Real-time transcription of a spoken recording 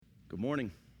Good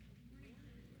morning.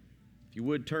 If you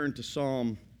would turn to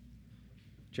Psalm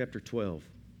chapter 12.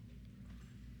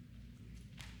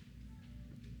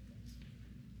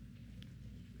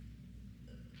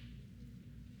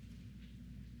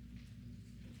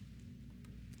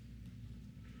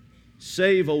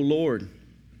 Save, O Lord,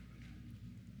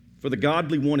 for the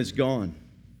godly one is gone,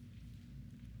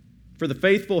 for the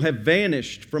faithful have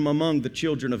vanished from among the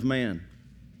children of man.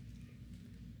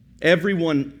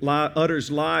 Everyone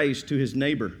utters lies to his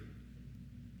neighbor.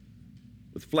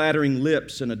 With flattering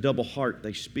lips and a double heart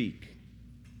they speak.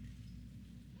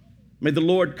 May the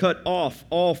Lord cut off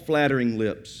all flattering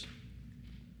lips,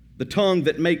 the tongue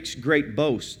that makes great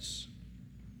boasts.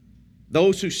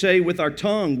 Those who say with our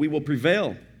tongue we will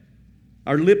prevail.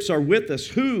 Our lips are with us.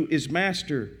 Who is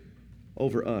master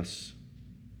over us?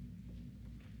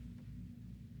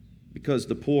 Because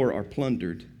the poor are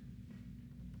plundered,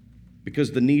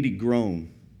 because the needy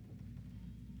groan,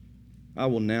 I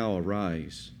will now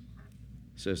arise,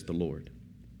 says the Lord.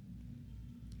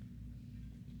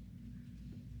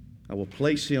 I will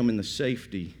place him in the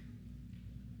safety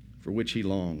for which he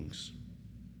longs.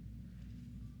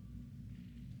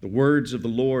 The words of the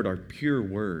Lord are pure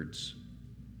words,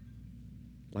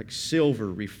 like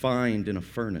silver refined in a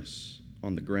furnace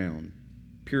on the ground,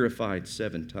 purified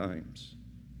 7 times.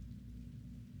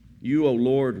 You, O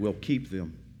Lord, will keep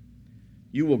them.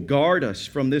 You will guard us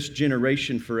from this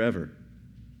generation forever.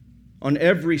 On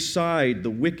every side the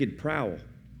wicked prowl,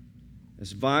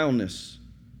 as vileness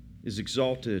is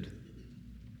exalted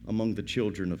among the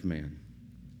children of man.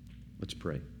 Let's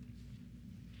pray.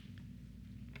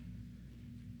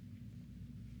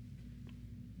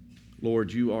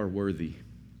 Lord, you are worthy.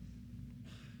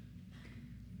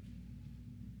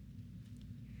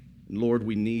 And Lord,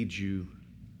 we need you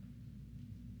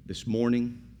this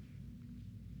morning,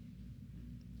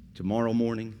 tomorrow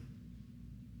morning,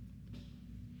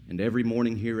 and every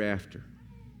morning hereafter,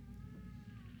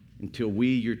 until we,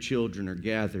 your children, are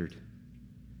gathered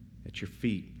at your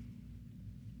feet.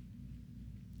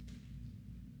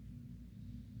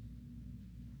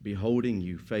 Beholding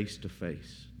you face to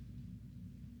face.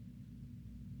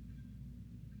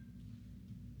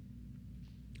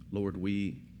 Lord,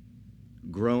 we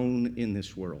groan in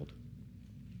this world,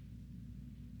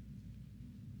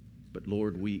 but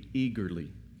Lord, we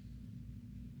eagerly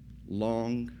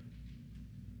long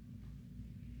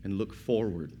and look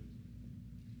forward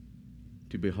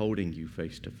to beholding you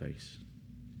face to face.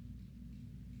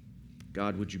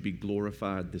 God, would you be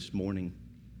glorified this morning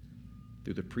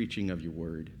through the preaching of your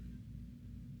word?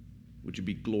 Would you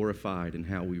be glorified in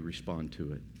how we respond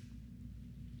to it?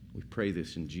 We pray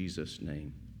this in Jesus'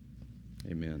 name.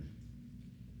 Amen.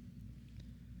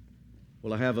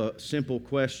 Well, I have a simple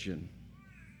question.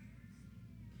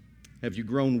 Have you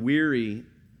grown weary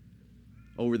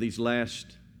over these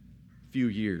last few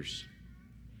years?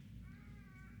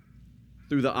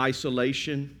 Through the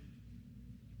isolation,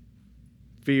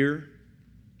 fear,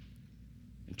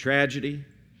 and tragedy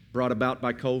brought about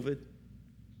by COVID,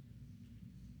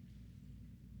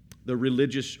 the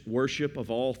religious worship of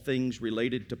all things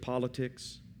related to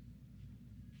politics,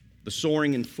 the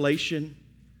soaring inflation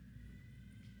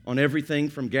on everything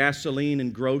from gasoline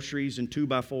and groceries and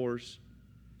 2x4s,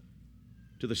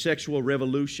 to the sexual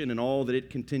revolution and all that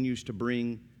it continues to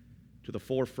bring to the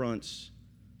forefronts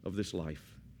of this life.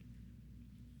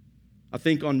 I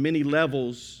think on many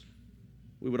levels,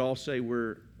 we would all say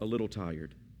we're a little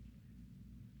tired.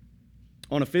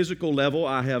 On a physical level,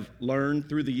 I have learned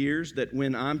through the years that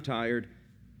when I'm tired,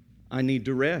 I need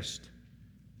to rest.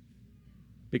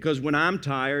 Because when I'm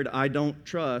tired, I don't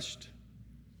trust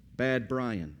Bad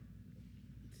Brian.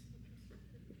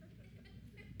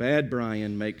 Bad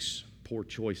Brian makes poor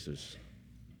choices.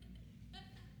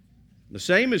 The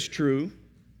same is true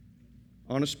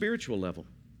on a spiritual level.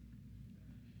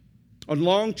 On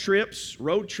long trips,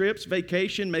 road trips,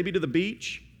 vacation, maybe to the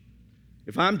beach,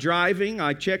 if I'm driving,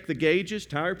 I check the gauges,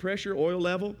 tire pressure, oil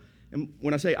level. And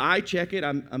when I say I check it,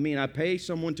 I mean I pay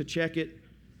someone to check it.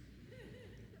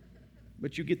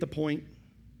 But you get the point.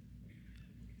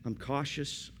 I'm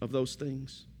cautious of those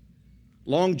things.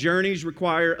 Long journeys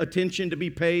require attention to be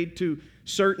paid to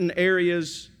certain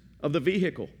areas of the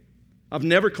vehicle. I've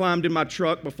never climbed in my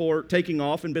truck before taking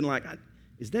off and been like,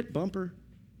 is that bumper?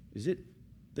 Is it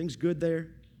things good there?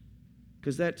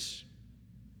 Because that's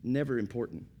never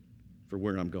important for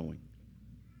where I'm going.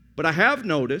 But I have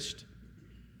noticed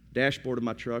dashboard of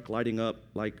my truck lighting up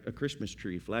like a Christmas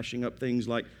tree, flashing up things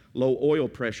like low oil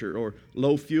pressure or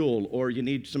low fuel, or you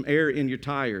need some air in your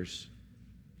tires.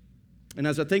 And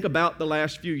as I think about the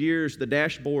last few years, the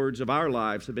dashboards of our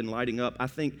lives have been lighting up, I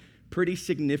think, pretty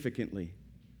significantly.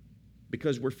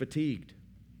 because we're fatigued.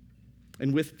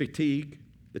 And with fatigue,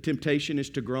 the temptation is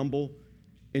to grumble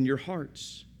in your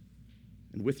hearts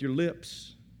and with your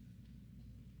lips.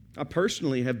 I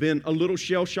personally have been a little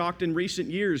shell-shocked in recent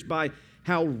years by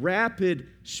how rapid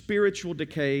spiritual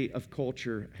decay of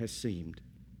culture has seemed.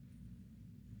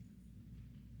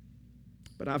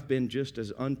 But I've been just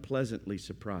as unpleasantly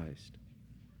surprised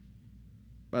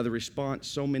by the response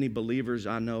so many believers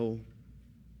I know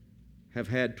have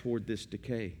had toward this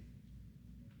decay.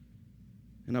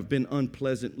 And I've been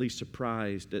unpleasantly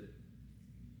surprised at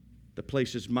the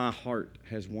places my heart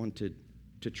has wanted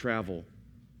to travel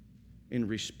in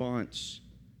response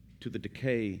to the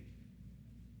decay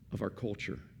of our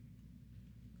culture.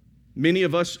 Many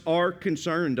of us are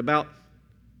concerned about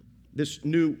this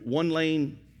new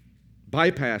one-lane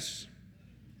bypass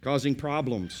causing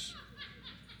problems.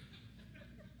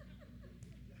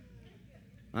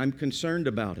 I'm concerned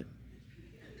about it.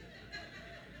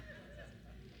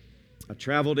 I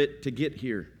traveled it to get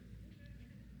here.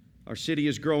 Our city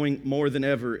is growing more than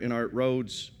ever, and our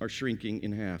roads are shrinking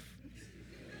in half.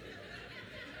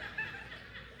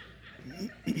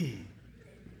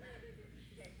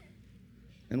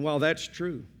 And while that's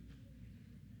true,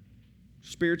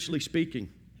 spiritually speaking,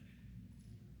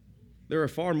 there are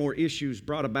far more issues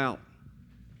brought about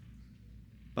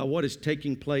by what is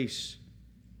taking place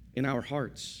in our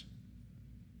hearts.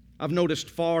 I've noticed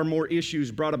far more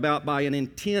issues brought about by an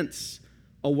intense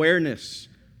awareness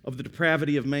of the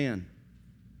depravity of man.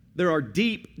 There are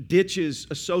deep ditches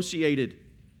associated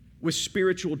with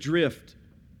spiritual drift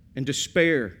and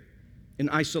despair and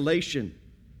isolation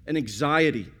and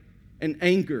anxiety and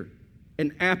anger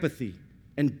and apathy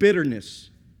and bitterness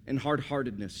and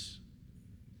hard-heartedness.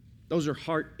 Those are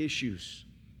heart issues,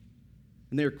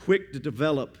 and they're quick to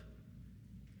develop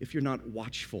if you're not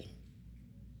watchful.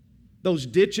 Those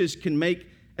ditches can make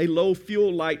a low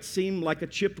fuel light seem like a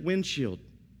chipped windshield.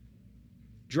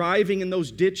 Driving in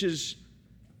those ditches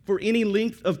for any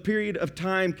length of period of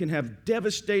time can have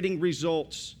devastating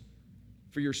results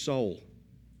for your soul,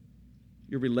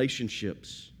 your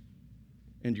relationships,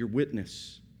 and your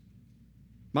witness.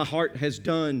 My heart has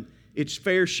done its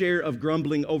fair share of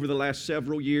grumbling over the last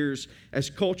several years as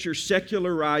culture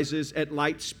secularizes at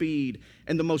light speed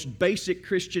and the most basic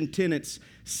Christian tenets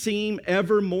seem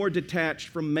ever more detached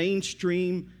from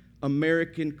mainstream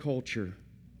American culture.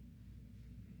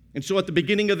 And so at the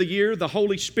beginning of the year, the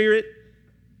Holy Spirit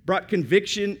brought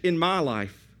conviction in my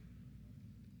life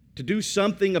to do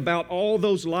something about all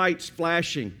those lights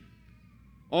flashing,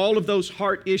 all of those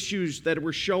heart issues that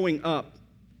were showing up.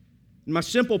 And my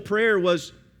simple prayer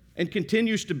was and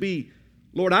continues to be,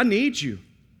 Lord, I need you.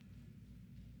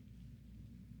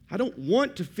 I don't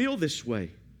want to feel this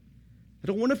way. I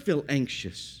don't want to feel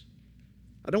anxious.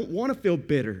 I don't want to feel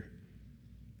bitter.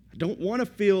 I don't want to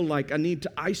feel like I need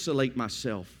to isolate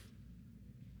myself.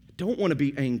 I don't want to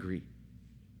be angry.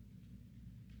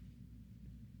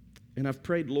 And I've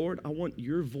prayed, Lord, I want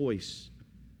your voice,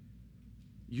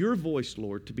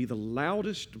 Lord, to be the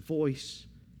loudest voice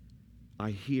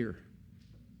I hear.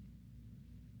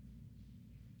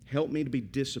 Help me to be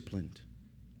disciplined,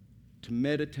 to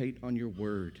meditate on your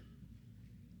word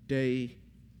day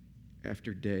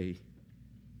after day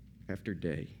after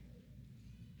day.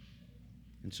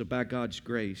 And so by God's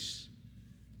grace,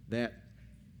 that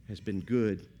has been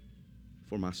good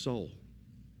for my soul.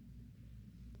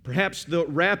 Perhaps the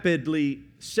rapidly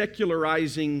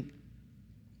secularizing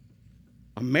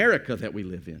America that we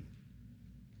live in,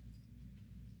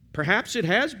 perhaps it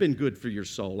has been good for your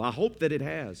soul. I hope that it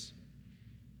has.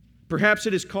 Perhaps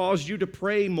it has caused you to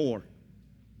pray more.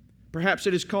 Perhaps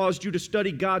it has caused you to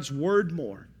study God's Word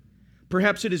more.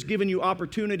 Perhaps it has given you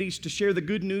opportunities to share the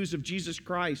good news of Jesus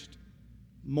Christ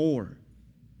more.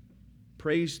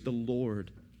 Praise the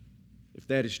Lord if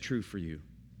that is true for you.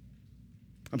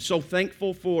 I'm so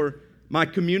thankful for my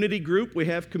community group. We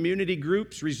have community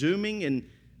groups resuming in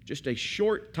just a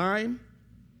short time.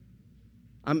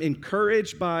 I'm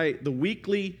encouraged by the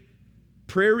weekly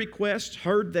prayer requests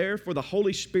heard there for the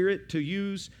Holy Spirit to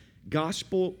use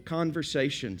gospel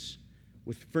conversations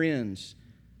with friends,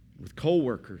 with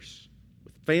co-workers,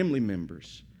 with family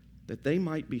members, that they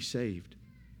might be saved.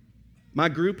 My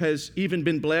group has even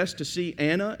been blessed to see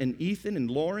Anna and Ethan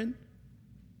and Lauren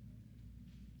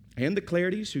and the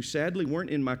Clarities, who sadly weren't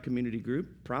in my community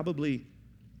group. Probably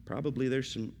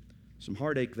there's some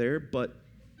heartache there, but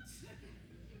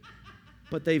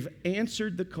they've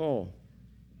answered the call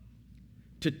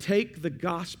to take the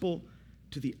gospel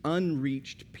to the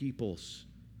unreached peoples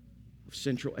of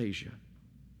Central Asia.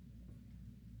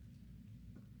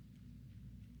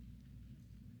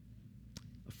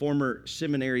 A former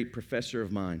seminary professor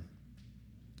of mine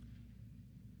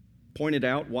pointed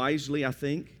out wisely, I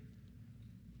think,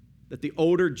 that the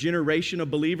older generation of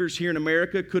believers here in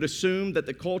America could assume that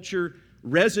the culture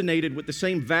resonated with the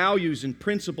same values and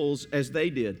principles as they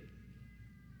did.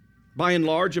 By and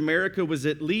large, America was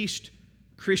at least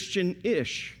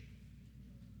Christian-ish.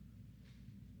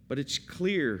 But it's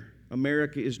clear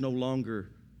America is no longer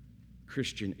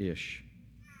Christian-ish.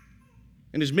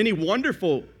 And as many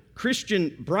wonderful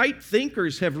Christian bright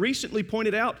thinkers have recently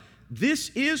pointed out, this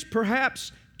is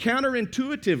perhaps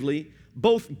counterintuitively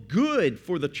both good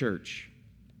for the church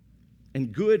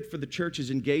and good for the church's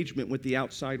engagement with the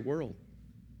outside world.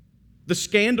 The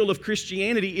scandal of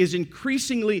Christianity is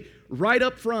increasingly right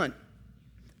up front,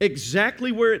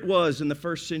 exactly where it was in the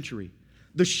first century.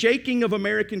 The shaking of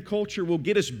American culture will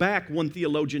get us back, one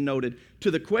theologian noted,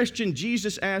 to the question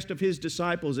Jesus asked of his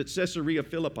disciples at Caesarea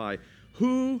Philippi,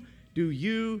 "Who do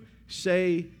you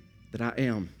say that I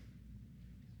am?"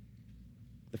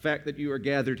 The fact that you are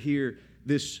gathered here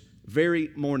this very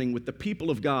morning with the people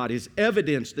of God is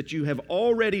evidence that you have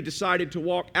already decided to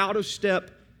walk out of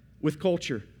step with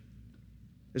culture.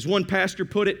 As one pastor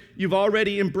put it, you've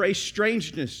already embraced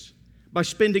strangeness by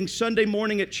spending Sunday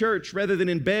morning at church rather than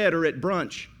in bed or at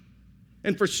brunch.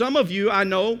 And for some of you, I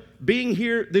know, being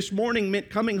here this morning meant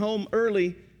coming home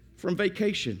early from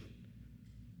vacation.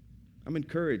 I'm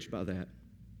encouraged by that.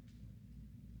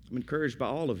 I'm encouraged by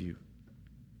all of you.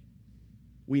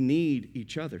 We need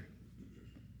each other.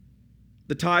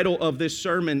 The title of this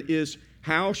sermon is,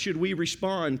 How Should We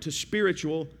Respond to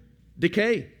Spiritual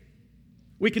Decay?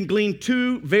 We can glean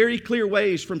two very clear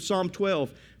ways from Psalm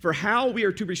 12 for how we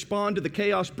are to respond to the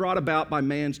chaos brought about by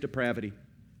man's depravity.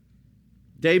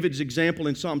 David's example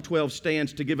in Psalm 12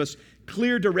 stands to give us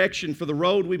clear direction for the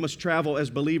road we must travel as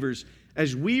believers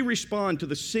as we respond to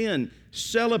the sin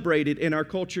celebrated in our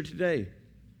culture today.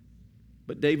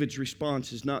 But David's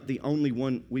response is not the only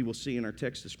one we will see in our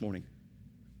text this morning.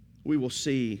 We will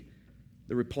see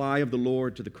the reply of the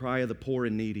Lord to the cry of the poor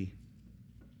and needy.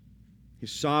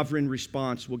 His sovereign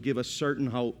response will give us certain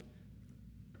hope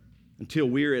until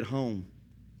we're at home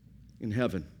in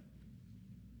heaven.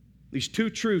 These two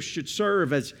truths should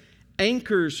serve as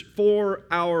anchors for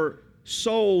our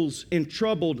souls in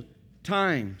troubled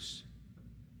times.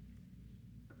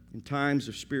 In times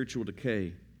of spiritual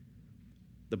decay,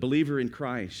 the believer in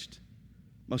Christ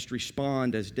must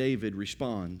respond as David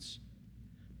responds,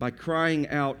 by crying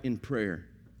out in prayer,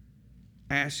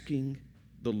 asking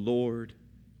the Lord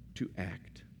to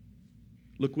act.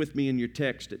 Look with me in your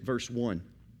text at verse 1.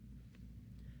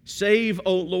 Save,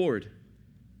 O Lord,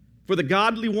 for the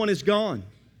godly one is gone,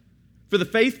 for the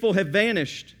faithful have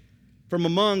vanished from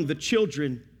among the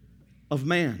children of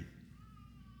man.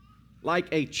 Like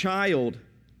a child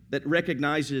that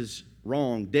recognizes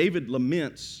wrong, David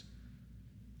laments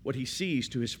what he sees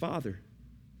to his father.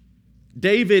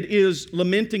 David is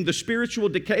lamenting the spiritual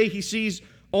decay he sees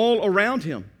all around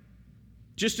him.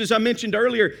 Just as I mentioned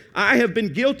earlier, I have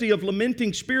been guilty of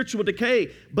lamenting spiritual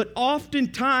decay, but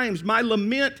oftentimes my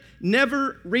lament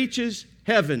never reaches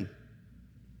heaven.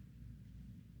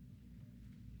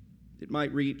 It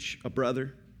might reach a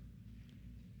brother.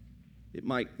 It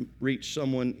might reach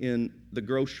someone in the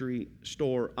grocery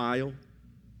store aisle.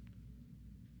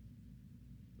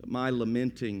 But my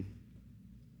lamenting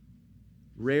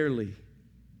rarely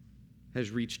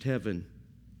has reached heaven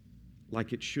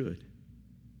like it should.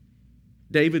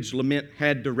 David's lament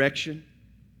had direction.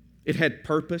 It had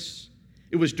purpose.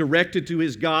 It was directed to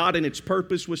his God, and its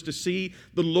purpose was to see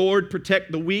the Lord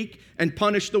protect the weak and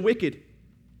punish the wicked.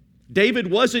 David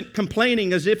wasn't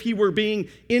complaining as if he were being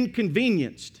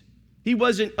inconvenienced. He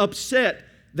wasn't upset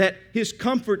that his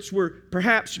comforts were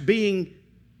perhaps being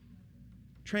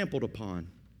trampled upon.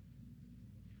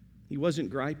 He wasn't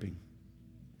griping.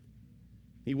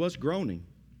 He was groaning.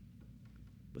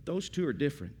 But those two are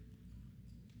different.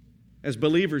 As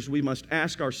believers, we must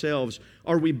ask ourselves,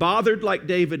 are we bothered like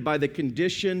David by the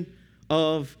condition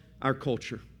of our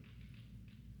culture?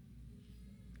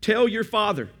 Tell your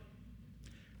father.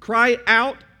 Cry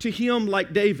out to him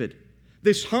like David.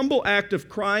 This humble act of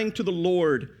crying to the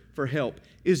Lord for help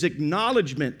is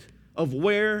acknowledgement of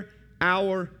where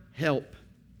our help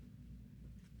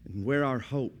and where our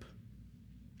hope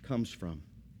comes from.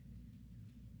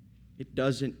 It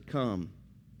doesn't come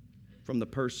from the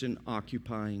person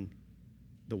occupying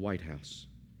the White House.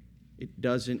 It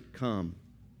doesn't come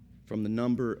from the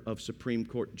number of Supreme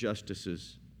Court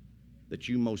justices that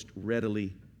you most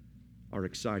readily are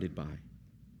excited by.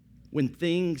 When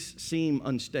things seem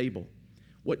unstable,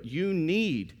 what you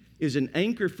need is an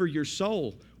anchor for your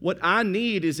soul. What I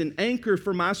need is an anchor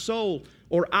for my soul,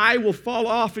 or I will fall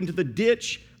off into the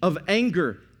ditch of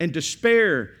anger and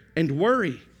despair and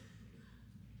worry.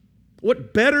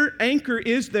 What better anchor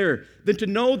is there than to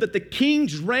know that the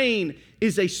King's reign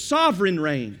is a sovereign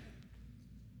reign?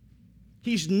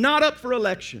 He's not up for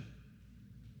election.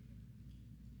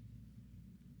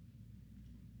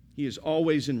 He is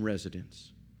always in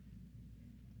residence.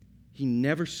 He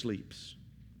never sleeps.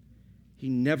 He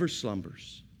never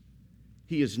slumbers.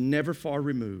 He is never far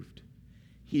removed.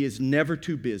 He is never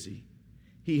too busy.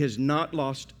 He has not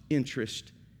lost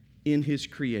interest in His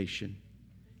creation.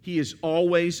 He is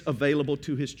always available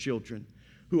to His children,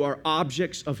 who are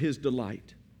objects of His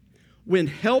delight. When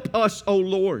 "Help us, O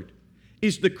Lord,"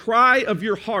 is the cry of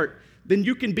your heart, then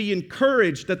you can be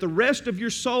encouraged that the rest of your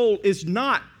soul is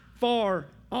not far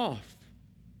off.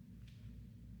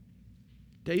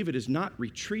 David is not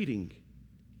retreating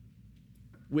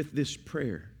with this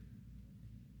prayer.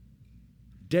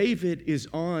 David is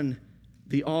on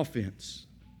the offense.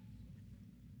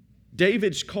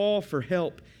 David's call for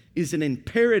help is an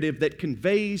imperative that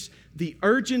conveys the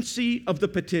urgency of the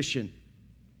petition.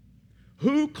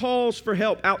 Who calls for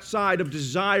help outside of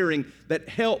desiring that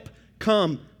help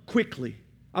come quickly?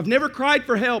 I've never cried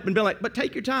for help and been like, but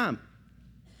take your time.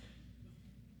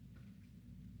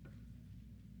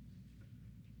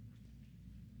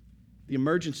 The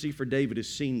emergency for David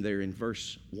is seen there in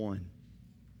verse 1.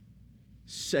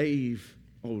 Save,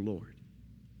 O Lord.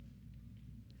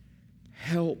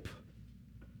 Help,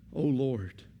 O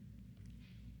Lord.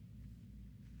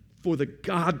 For the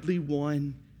godly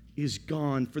one is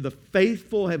gone, for the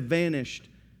faithful have vanished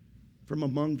from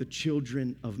among the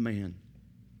children of man.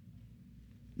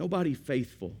 Nobody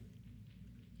faithful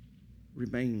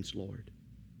remains, Lord.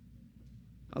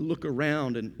 I look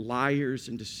around and liars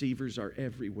and deceivers are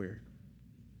everywhere,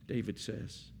 David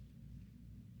says.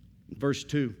 Verse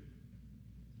 2,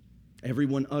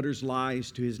 everyone utters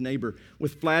lies to his neighbor.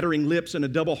 With flattering lips and a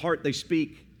double heart they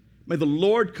speak. May the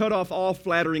Lord cut off all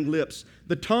flattering lips,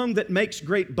 the tongue that makes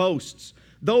great boasts.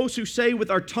 Those who say,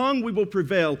 with our tongue we will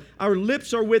prevail, our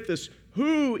lips are with us.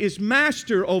 Who is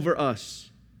master over us?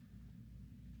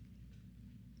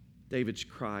 David's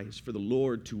cry is for the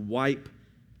Lord to wipe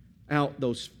out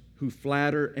those who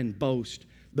flatter and boast,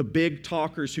 the big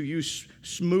talkers who use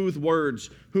smooth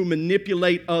words, who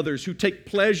manipulate others, who take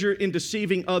pleasure in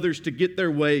deceiving others to get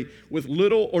their way with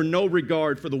little or no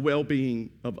regard for the well-being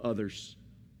of others.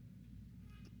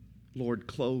 Lord,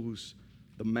 close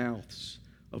the mouths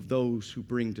of those who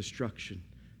bring destruction.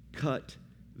 Cut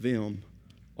them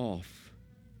off.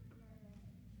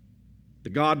 The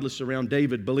godless around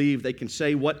David believe they can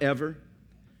say whatever,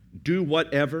 do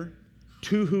whatever,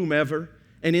 to whomever,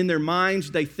 and in their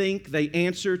minds they think they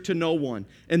answer to no one.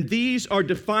 And these are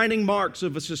defining marks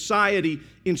of a society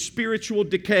in spiritual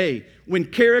decay, when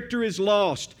character is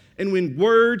lost and when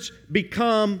words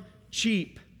become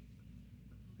cheap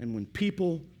and when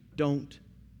people don't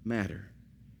matter.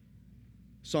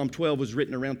 Psalm 12 was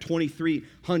written around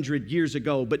 2,300 years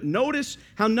ago, but notice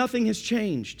how nothing has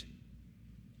changed.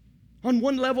 On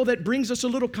one level, that brings us a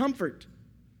little comfort.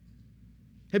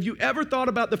 Have you ever thought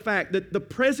about the fact that the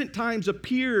present times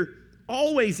appear,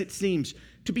 always it seems,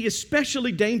 to be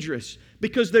especially dangerous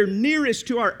because they're nearest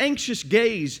to our anxious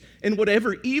gaze, and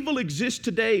whatever evil exists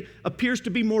today appears to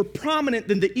be more prominent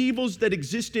than the evils that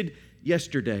existed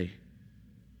yesterday?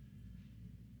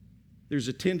 There's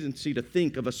a tendency to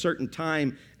think of a certain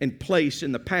time and place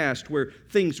in the past where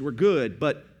things were good,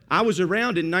 but I was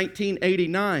around in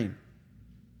 1989.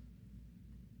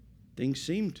 Things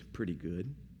seemed pretty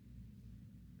good,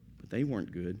 but they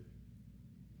weren't good.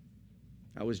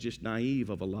 I was just naive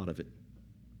of a lot of it.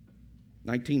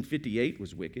 1958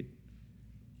 was wicked.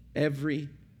 Every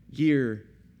year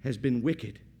has been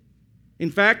wicked. In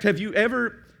fact, have you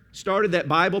ever started that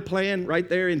Bible plan right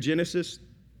there in Genesis?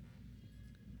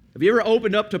 Have you ever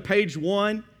opened up to page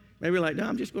 1? Maybe you're like, no,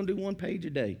 I'm just going to do one page a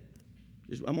day.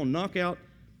 I'm going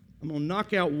to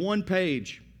knock out one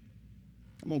page.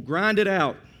 I'm going to grind it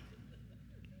out.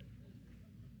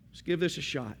 Let's give this a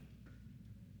shot.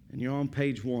 And you're on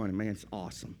page 1, and man, it's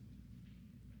awesome.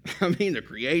 I mean, the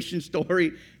creation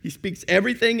story, he speaks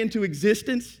everything into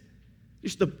existence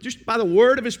just by the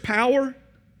word of his power.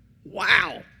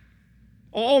 Wow.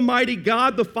 Almighty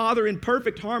God the Father in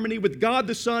perfect harmony with God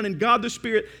the Son and God the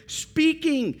Spirit,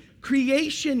 speaking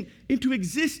creation into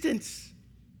existence.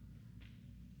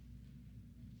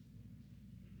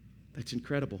 That's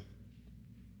incredible.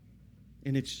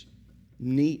 And it's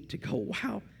neat to go,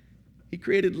 wow, he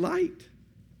created light.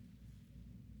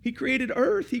 He created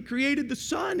earth. He created the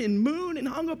sun and moon and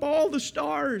hung up all the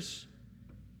stars.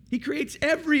 He creates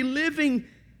every living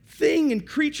thing and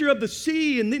creature of the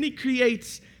sea, and then he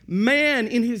creates man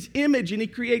in his image, and he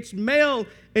creates male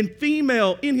and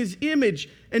female in his image.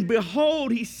 And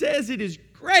behold, he says it is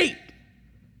great.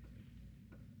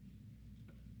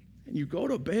 And you go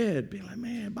to bed being like,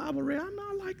 man, Bible reading, I'm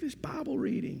not like this Bible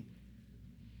reading.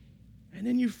 And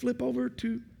then you flip over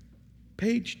to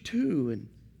page 2 and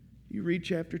you read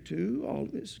chapter 2, all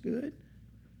of it's good.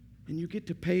 And you get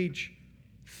to page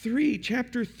 3,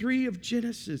 chapter 3 of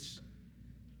Genesis.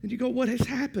 And you go, what has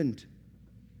happened?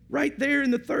 Right there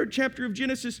in the 3rd chapter of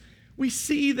Genesis, we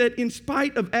see that in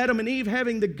spite of Adam and Eve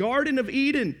having the Garden of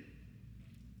Eden,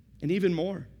 and even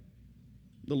more,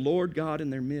 the Lord God in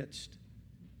their midst,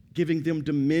 giving them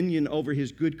dominion over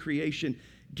His good creation,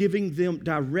 giving them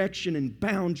direction and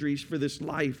boundaries for this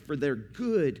life, for their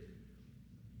good,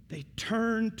 they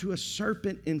turn to a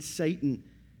serpent in Satan,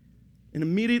 and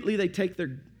immediately they take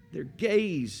their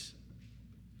gaze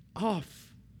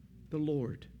off the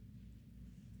Lord.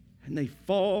 And they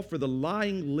fall for the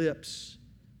lying lips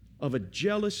of a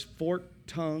jealous,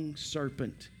 forked-tongued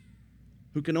serpent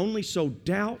who can only sow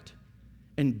doubt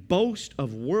and boast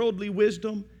of worldly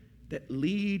wisdom that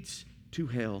leads to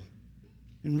hell.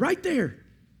 And right there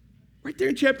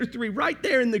in chapter 3, right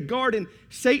there in the garden,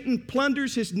 Satan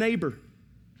plunders his neighbor.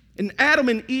 And Adam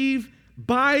and Eve,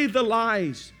 by the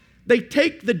lies, they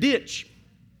take the ditch.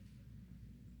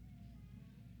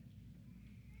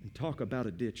 And talk about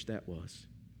a ditch that was.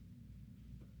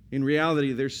 In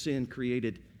reality, their sin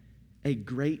created a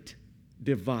great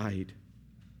divide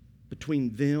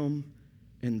between them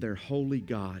and their holy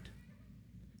God.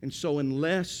 And so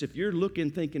if you're looking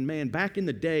thinking, man, back in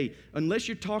the day, unless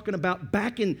you're talking about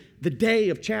back in the day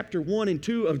of chapter 1 and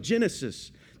 2 of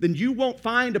Genesis, then you won't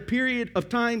find a period of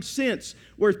time since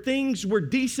where things were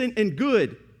decent and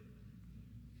good.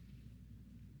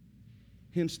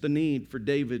 Hence the need for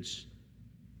David's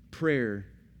prayer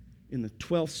in the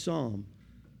 12th Psalm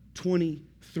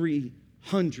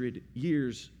 2,300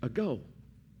 years ago.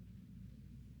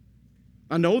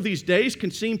 I know these days can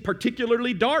seem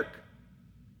particularly dark.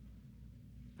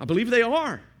 I believe they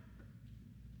are.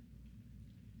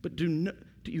 But do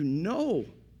you know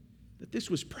that this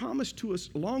was promised to us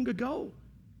long ago?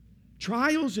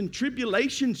 Trials and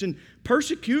tribulations and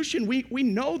persecution, we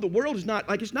know the world is not,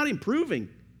 it's not improving.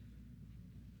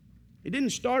 It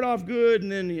didn't start off good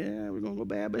and then, we're going to go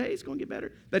bad, but hey, it's going to get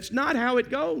better. That's not how it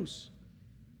goes.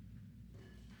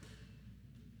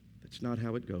 That's not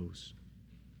how it goes.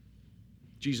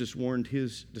 Jesus warned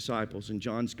His disciples in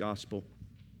John's Gospel,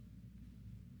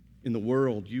 in the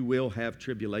world you will have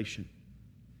tribulation.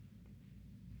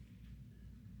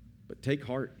 But take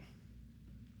heart.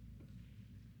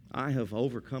 I have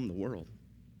overcome the world.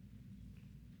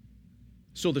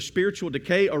 So the spiritual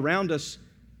decay around us,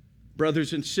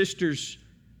 brothers and sisters,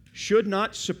 should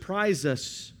not surprise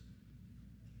us.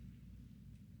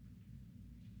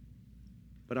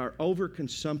 But our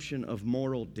overconsumption of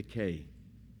moral decay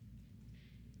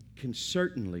can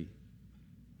certainly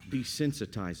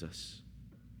desensitize us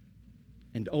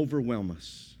and overwhelm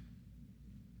us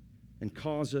and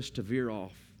cause us to veer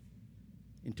off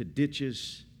into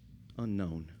ditches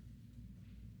unknown.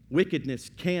 Wickedness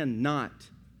cannot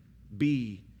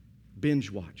be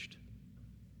binge-watched.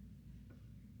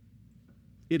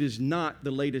 It is not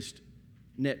the latest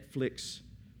Netflix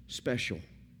special.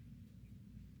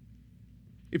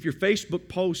 If your Facebook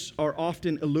posts are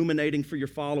often illuminating for your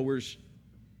followers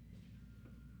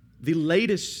the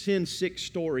latest sin-sick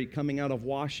story coming out of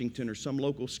Washington or some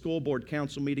local school board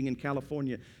council meeting in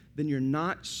California, then you're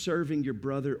not serving your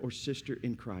brother or sister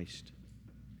in Christ.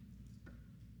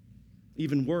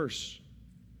 Even worse,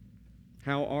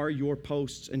 how are your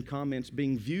posts and comments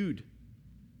being viewed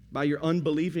by your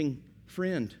unbelieving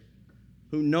friend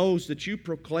who knows that you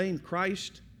proclaim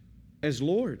Christ as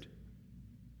Lord?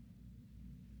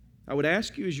 I would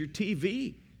ask you, is your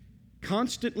TV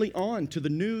constantly on to the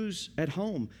news at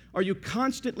home? Are you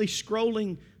constantly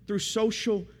scrolling through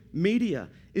social media?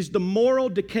 Is the moral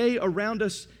decay around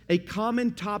us a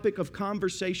common topic of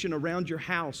conversation around your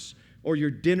house or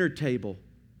your dinner table?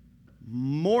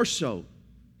 More so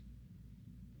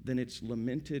than it's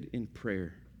lamented in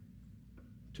prayer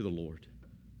to the Lord.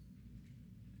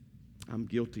 I'm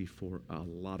guilty for a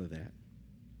lot of that.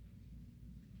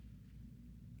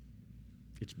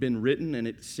 It's been written, and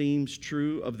it seems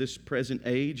true of this present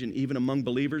age and even among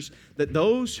believers, that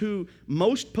those who are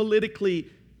most politically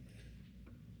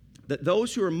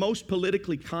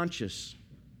conscious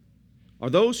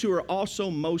are those who are also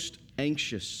most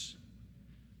anxious,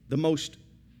 the most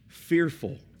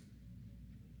fearful.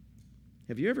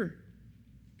 Have you ever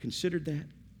considered that?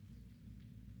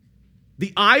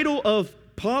 The idol of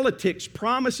politics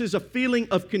promises a feeling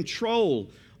of control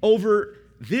over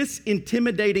this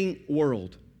intimidating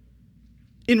world.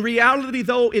 In reality,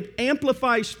 though, it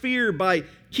amplifies fear by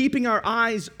keeping our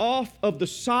eyes off of the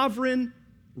sovereign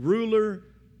ruler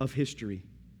of history.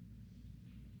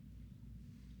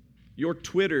 Your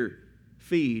Twitter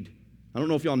feed, I don't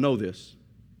know if y'all know this,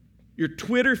 your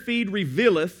Twitter feed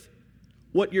revealeth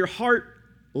what your heart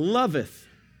loveth.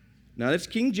 Now that's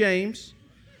King James.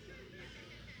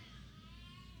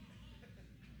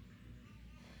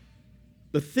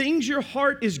 The things your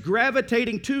heart is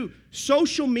gravitating to,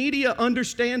 social media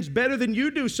understands better than you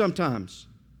do sometimes.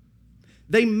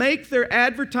 They make their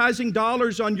advertising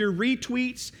dollars on your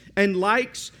retweets and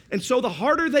likes, and so the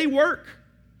harder they work,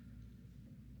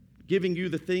 giving you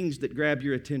the things that grab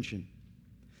your attention.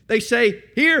 They say,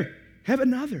 here, have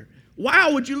another.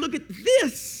 Wow, would you look at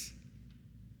this?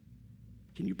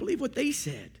 Can you believe what they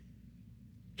said?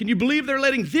 Can you believe they're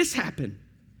letting this happen?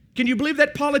 Can you believe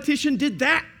that politician did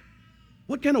that?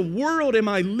 What kind of world am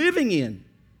I living in?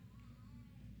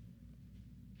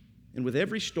 And with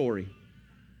every story,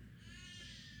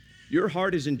 your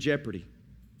heart is in jeopardy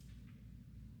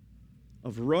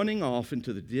of running off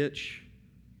into the ditch,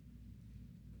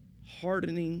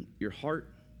 hardening your heart.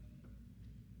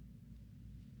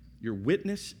 Your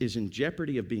witness is in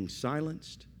jeopardy of being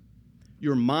silenced.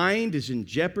 Your mind is in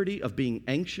jeopardy of being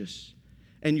anxious.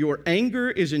 And your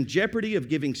anger is in jeopardy of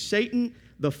giving Satan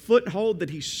the foothold that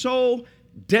he so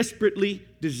desperately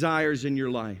desires in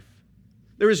your life.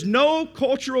 There is no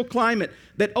cultural climate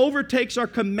that overtakes our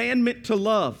commandment to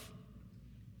love.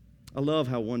 I love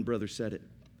how one brother said it.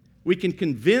 We can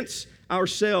convince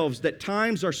ourselves that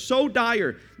times are so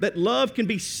dire that love can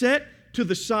be set to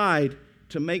the side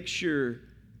to make sure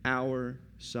our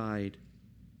side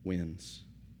wins.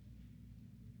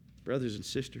 Brothers and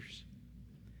sisters,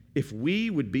 if we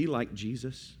would be like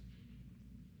Jesus,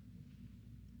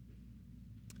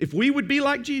 if we would be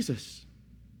like Jesus,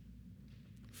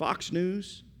 Fox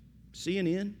News,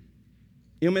 CNN,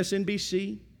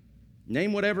 MSNBC,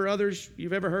 name whatever others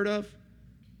you've ever heard of,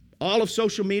 all of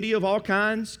social media of all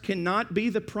kinds cannot be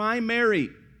the primary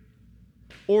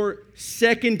or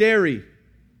secondary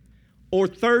or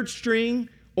third string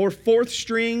or fourth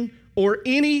string or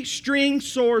any string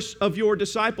source of your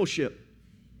discipleship.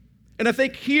 And I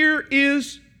think here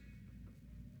is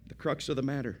the crux of the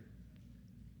matter.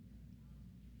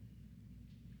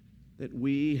 That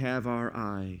we have our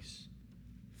eyes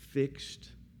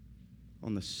fixed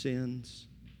on the sins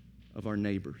of our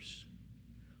neighbors,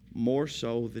 more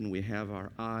so than we have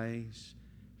our eyes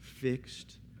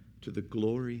fixed to the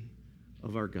glory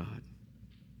of our God.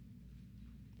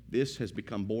 This has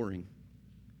become boring.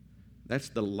 That's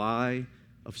the lie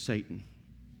of Satan.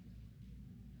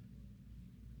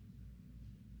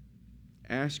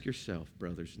 Ask yourself,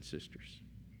 brothers and sisters,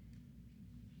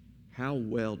 how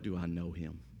well do I know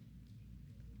him?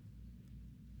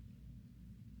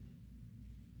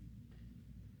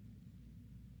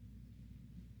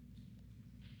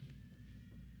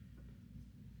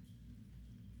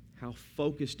 How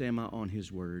focused am I on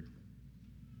his word?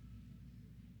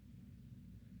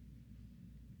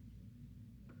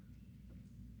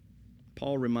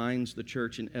 Paul reminds the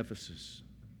church in Ephesus,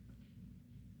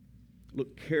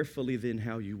 look carefully then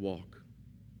how you walk,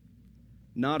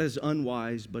 not as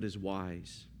unwise, but as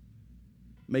wise,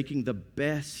 making the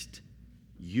best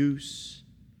use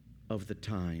of the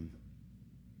time,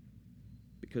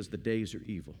 because the days are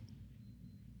evil.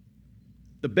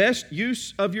 The best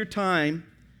use of your time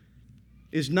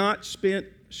is not spent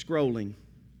scrolling.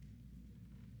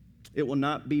 It will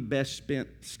not be best spent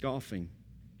scoffing.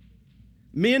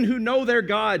 Men who know their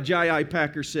God, J.I.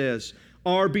 Packer says,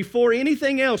 are before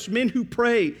anything else men who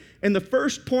pray. And the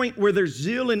first point where their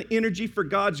zeal and energy for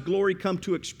God's glory come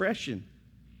to expression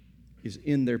is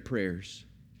in their prayers.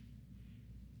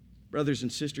 Brothers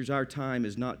and sisters, our time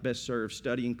is not best served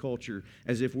studying culture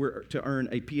as if we're to earn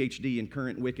a PhD in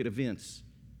current wicked events,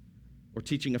 or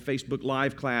teaching a Facebook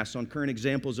Live class on current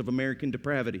examples of American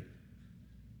depravity.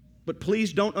 But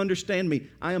please don't understand me.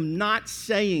 I am not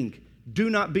saying do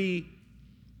not be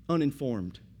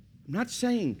uninformed. I'm not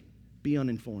saying be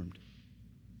uninformed.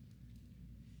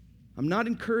 I'm not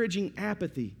encouraging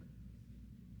apathy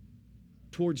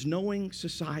towards knowing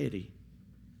society.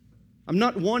 I'm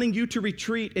not wanting you to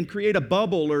retreat and create a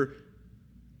bubble or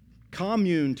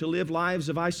commune to live lives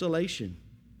of isolation.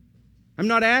 I'm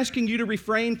not asking you to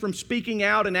refrain from speaking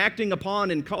out and acting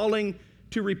upon and calling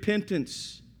to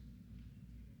repentance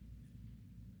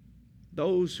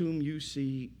those whom you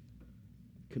see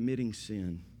committing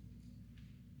sin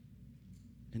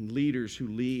and leaders who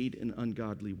lead in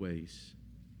ungodly ways.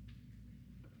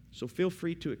 So feel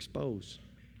free to expose,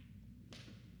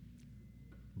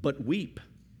 but weep.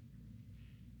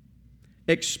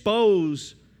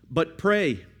 Expose, but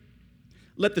pray.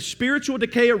 Let the spiritual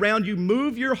decay around you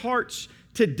move your hearts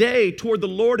today toward the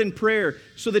Lord in prayer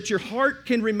so that your heart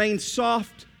can remain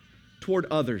soft toward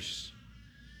others.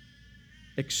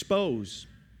 expose.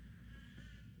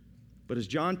 But as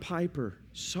John Piper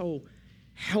so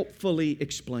helpfully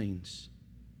explains,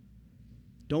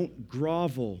 don't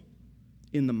grovel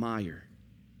in the mire.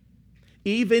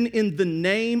 Even in the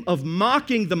name of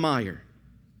mocking the mire.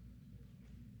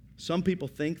 Some people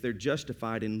think they're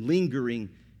justified in lingering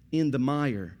in the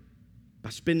mire by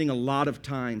spending a lot of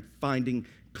time finding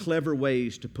clever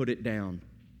ways to put it down.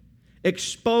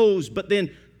 Expose, but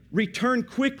then return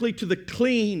quickly to the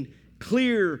clean,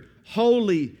 clear,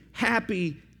 holy,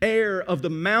 happy air of the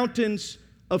mountains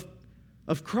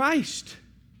of Christ.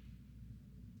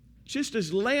 Just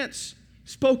as Lance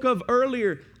spoke of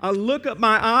earlier, I look up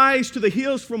my eyes to the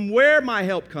hills from where my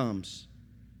help comes.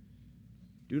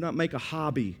 Do not make a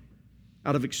hobby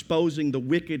out of exposing the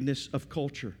wickedness of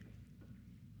culture.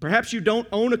 Perhaps you don't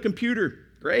own a computer.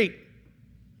 Great.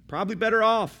 Probably better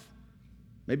off.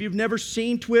 Maybe you've never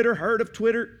seen Twitter, heard of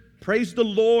Twitter. Praise the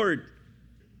Lord.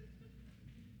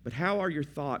 But how are your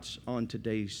thoughts on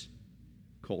today's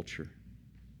culture?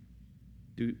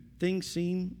 Do things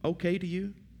seem okay to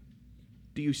you?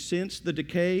 Do you sense the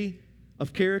decay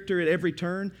of character at every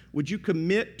turn? Would you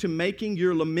commit to making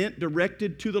your lament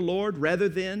directed to the Lord rather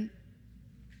than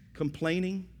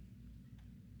complaining,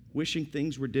 wishing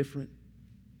things were different?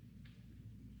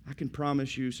 I can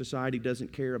promise you society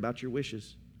doesn't care about your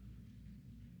wishes.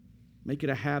 Make it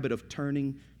a habit of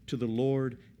turning to the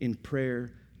Lord in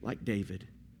prayer like David.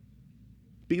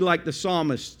 Be like the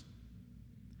psalmist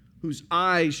whose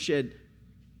eyes shed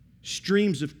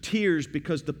streams of tears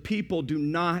because the people do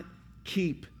not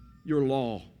keep your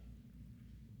law.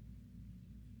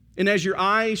 And as your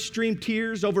eyes stream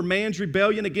tears over man's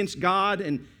rebellion against God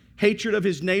and hatred of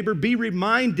his neighbor, be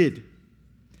reminded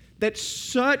that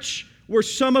such were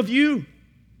some of you.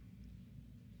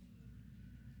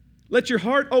 Let your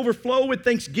heart overflow with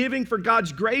thanksgiving for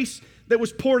God's grace that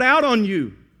was poured out on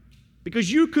you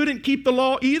because you couldn't keep the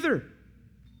law either.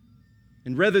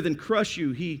 And rather than crush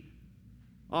you, He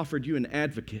offered you an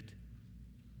advocate.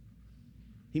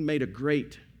 He made a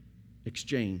great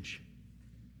exchange.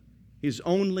 His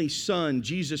only Son,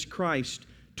 Jesus Christ,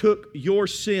 took your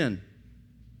sin,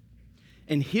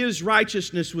 and His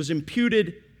righteousness was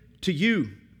imputed to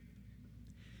you.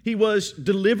 He was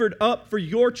delivered up for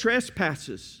your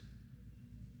trespasses,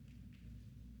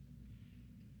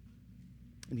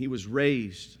 and He was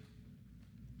raised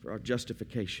for our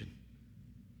justification.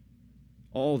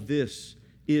 All this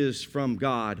is from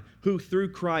God, who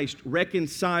through Christ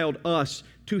reconciled us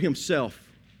to Himself.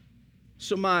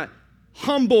 So my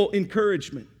humble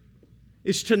encouragement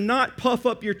is to not puff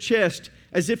up your chest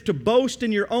as if to boast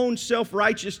in your own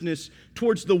self-righteousness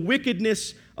towards the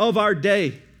wickedness of our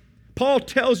day. Paul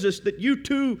tells us that you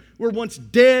too were once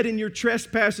dead in your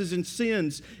trespasses and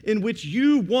sins in which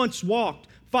you once walked,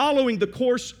 following the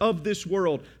course of this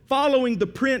world, following the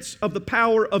prince of the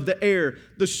power of the air,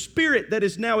 the spirit that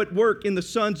is now at work in the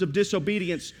sons of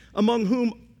disobedience, among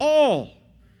whom all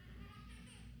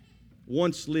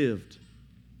once lived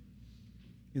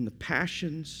in the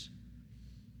passions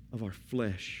of our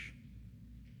flesh,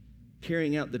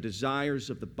 carrying out the desires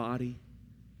of the body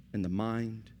and the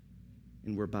mind,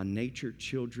 and were by nature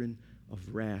children of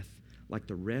wrath like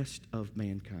the rest of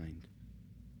mankind.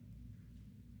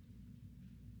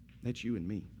 That's you and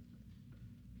me.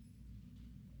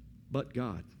 But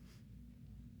God,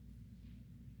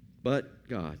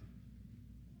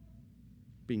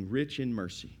 being rich in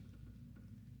mercy,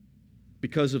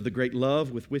 because of the great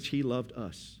love with which He loved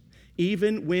us,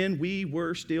 even when we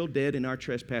were still dead in our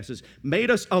trespasses,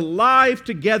 made us alive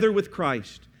together with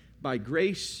Christ. By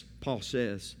grace, Paul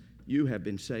says, you have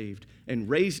been saved, and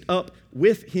raised up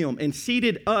with Him, and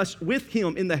seated us with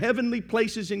Him in the heavenly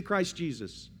places in Christ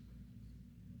Jesus,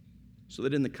 so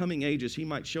that in the coming ages He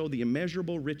might show the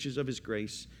immeasurable riches of His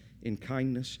grace in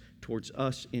kindness towards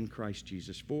us in Christ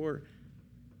Jesus. For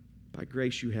by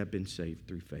grace you have been saved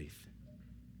through faith.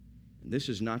 And this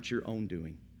is not your own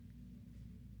doing.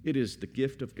 It is the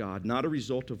gift of God, not a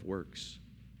result of works,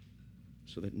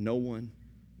 so that no one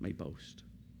may boast.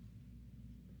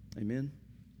 Amen?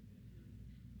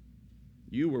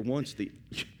 You were once the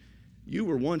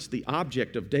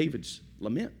object of David's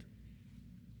lament.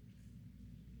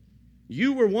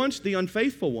 You were once the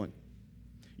unfaithful one.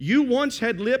 You once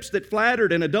had lips that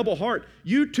flattered and a double heart.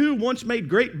 You too once made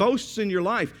great boasts in your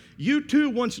life. You too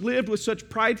once lived with such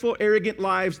prideful, arrogant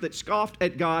lives that scoffed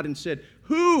at God and said,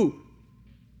 Who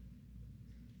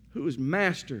is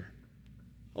master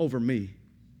over me?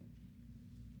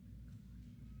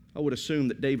 I would assume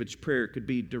that David's prayer could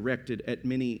be directed at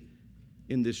many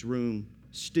in this room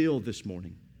still this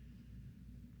morning.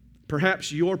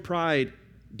 Perhaps your pride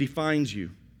defines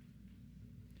you.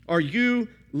 Are you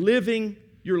living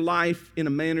your life in a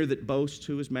manner that boasts,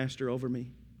 who is master over me?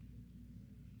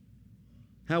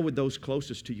 How would those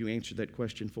closest to you answer that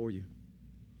question for you?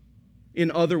 In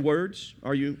other words,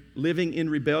 are you living in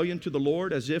rebellion to the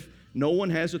Lord as if no one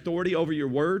has authority over your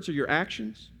words or your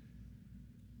actions?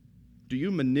 Do you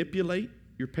manipulate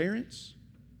your parents?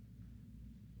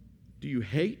 Do you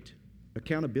hate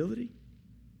accountability?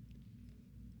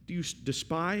 Do you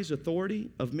despise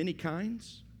authority of many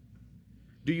kinds?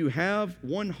 Do you have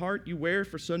one heart you wear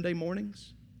for Sunday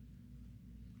mornings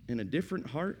and a different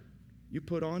heart you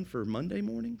put on for Monday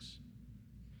mornings?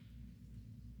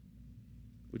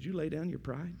 Would you lay down your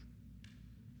pride?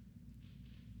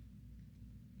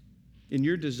 In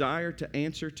your desire to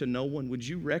answer to no one, would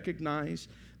you recognize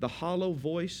the hollow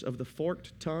voice of the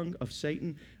forked tongue of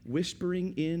Satan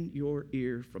whispering in your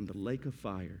ear from the lake of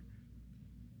fire,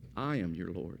 I am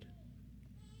your Lord,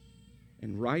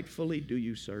 and rightfully do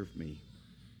you serve me?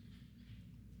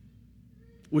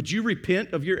 Would you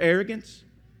repent of your arrogance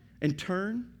and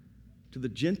turn to the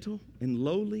gentle and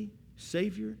lowly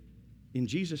Savior in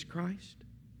Jesus Christ?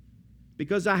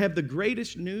 Because I have the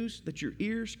greatest news that your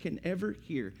ears can ever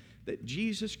hear, that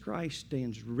Jesus Christ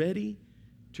stands ready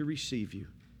to receive you,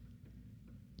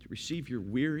 to receive your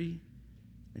weary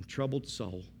and troubled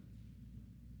soul.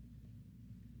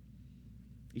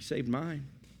 He saved mine.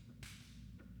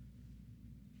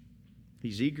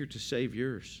 He's eager to save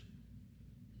yours.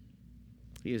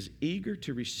 He is eager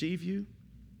to receive you,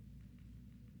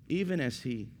 even as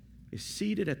He is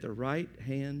seated at the right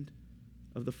hand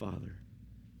of the Father.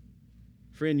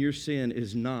 Friend, your sin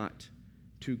is not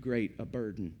too great a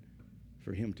burden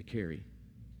for Him to carry.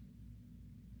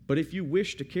 But if you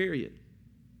wish to carry it,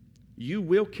 you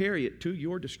will carry it to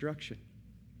your destruction.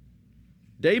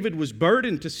 David was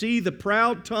burdened to see the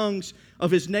proud tongues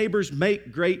of his neighbors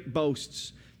make great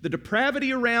boasts. The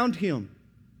depravity around him,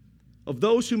 of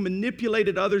those who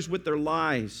manipulated others with their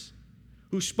lies,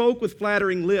 who spoke with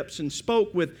flattering lips and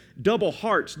spoke with double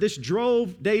hearts. This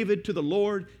drove David to the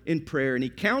Lord in prayer, and he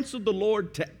counseled the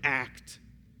Lord to act.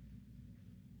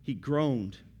 He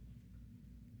groaned.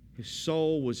 His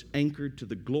soul was anchored to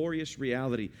the glorious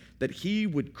reality that he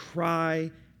would cry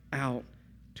out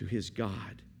to his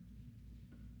God,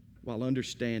 while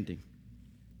understanding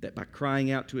that by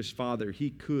crying out to his Father,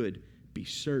 he could be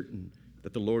certain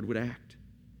that the Lord would act.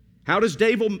 How does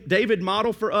David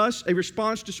model for us a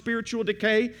response to spiritual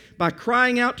decay? By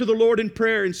crying out to the Lord in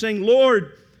prayer and saying,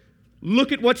 Lord,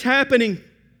 look at what's happening.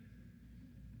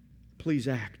 Please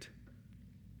act.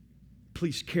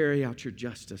 Please carry out your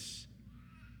justice.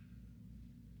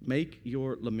 Make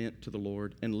your lament to the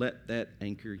Lord and let that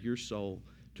anchor your soul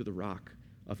to the rock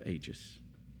of ages.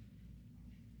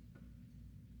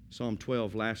 Psalm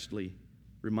 12, lastly,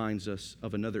 reminds us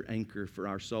of another anchor for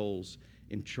our souls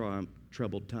in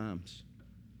troubled times,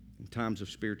 in times of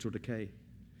spiritual decay.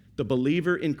 The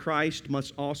believer in Christ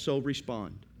must also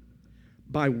respond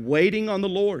by waiting on the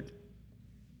Lord,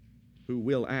 who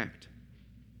will act.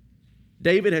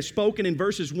 David has spoken in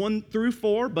verses 1 through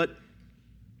 4, but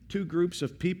two groups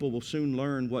of people will soon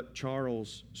learn what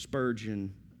Charles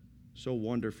Spurgeon so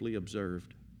wonderfully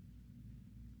observed,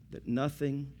 that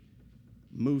nothing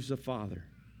moves a father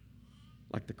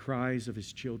like the cries of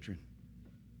his children.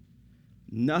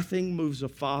 Nothing moves a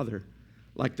father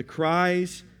like the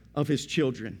cries of his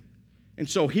children. And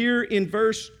so here in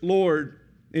verse 5,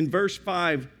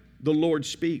 the Lord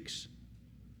speaks.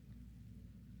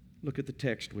 Look at the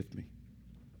text with me.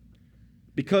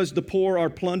 Because the poor are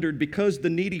plundered, because the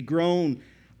needy groan,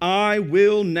 I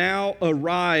will now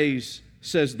arise,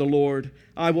 says the Lord.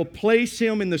 I will place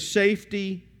him in the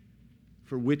safety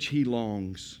for which he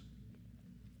longs.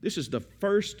 This is the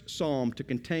first psalm to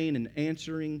contain an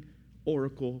answering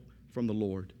oracle from the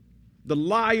Lord. The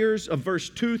liars of verse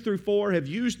 2 through 4 have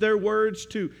used their words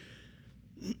to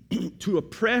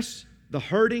oppress the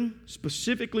hurting,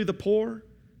 specifically the poor.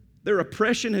 Their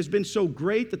oppression has been so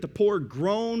great that the poor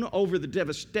groan over the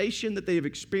devastation that they have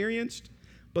experienced.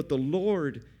 But the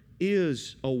Lord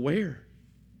is aware.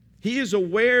 He is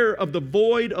aware of the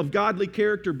void of godly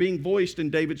character being voiced in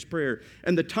David's prayer.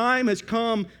 And the time has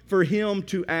come for him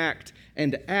to act.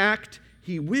 And act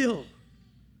he will.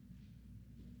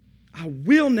 I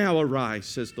will now arise,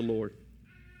 says the Lord.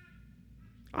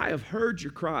 I have heard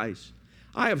your cries.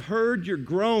 I have heard your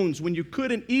groans when you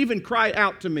couldn't even cry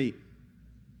out to me.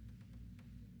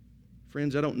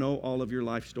 Friends, I don't know all of your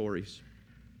life stories.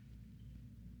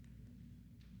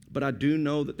 But I do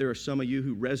know that there are some of you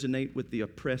who resonate with the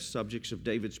oppressed subjects of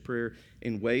David's prayer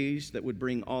in ways that would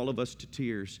bring all of us to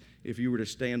tears if you were to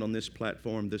stand on this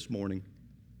platform this morning.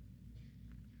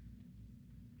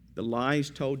 The lies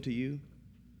told to you,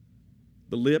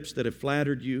 the lips that have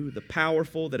flattered you, the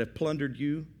powerful that have plundered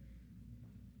you.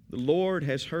 The Lord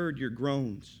has heard your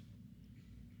groans,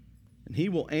 and He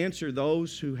will answer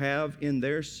those who have in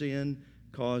their sin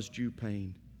caused you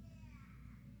pain.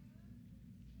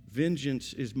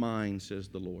 Vengeance is mine, says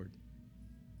the Lord.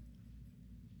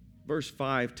 Verse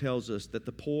 5 tells us that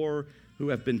the poor who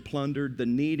have been plundered, the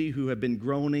needy who have been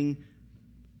groaning,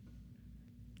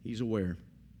 He's aware.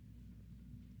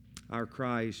 Our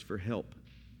cries for help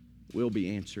will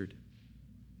be answered.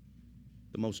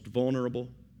 The most vulnerable,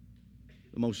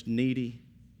 the most needy,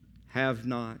 have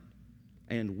not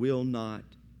and will not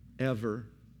ever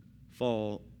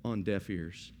fall on deaf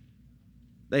ears.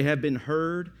 They have been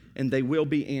heard and they will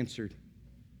be answered.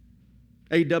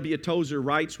 A.W. Tozer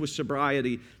writes with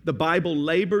sobriety, the Bible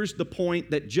labors the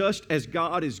point that just as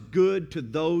God is good to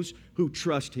those who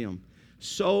trust Him,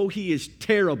 so He is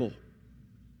terrible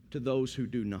to those who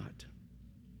do not.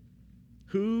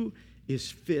 Who is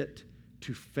fit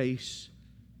to face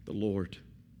the Lord?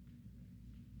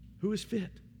 Who is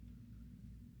fit?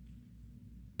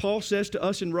 Paul says to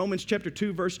us in Romans chapter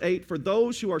 2, verse 8, for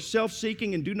those who are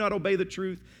self-seeking and do not obey the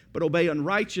truth, but obey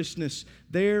unrighteousness,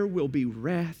 there will be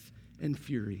wrath and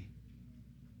fury.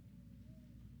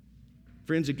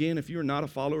 Friends, again, if you're not a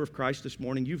follower of Christ this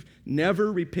morning, you've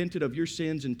never repented of your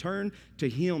sins and turned to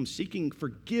Him seeking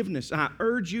forgiveness, I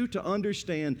urge you to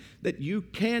understand that you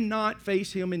cannot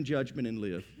face Him in judgment and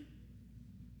live.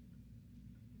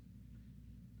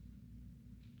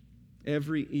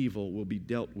 Every evil will be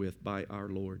dealt with by our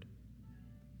Lord.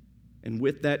 And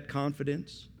with that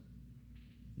confidence,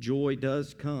 joy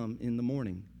does come in the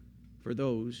morning for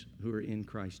those who are in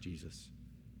Christ Jesus.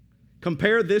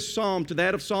 Compare this psalm to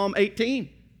that of Psalm 18.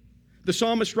 The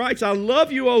psalmist writes, I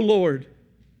love you, O Lord,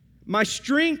 my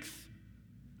strength.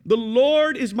 The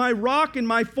Lord is my rock and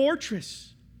my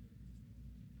fortress.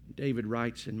 David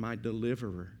writes, and my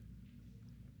deliverer,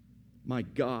 my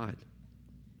God,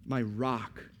 my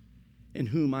rock, in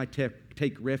whom I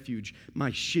take refuge,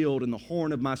 my shield and the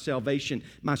horn of my salvation,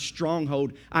 my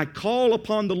stronghold. I call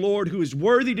upon the Lord who is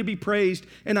worthy to be praised,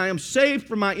 and I am saved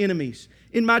from my enemies.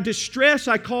 In my distress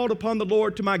I called upon the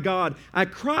Lord to my God. I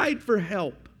cried for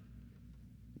help.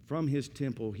 From His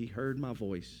temple He heard my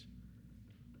voice,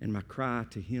 and my cry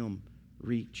to Him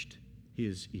reached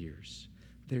His ears.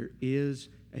 There is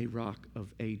a rock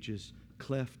of ages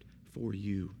cleft for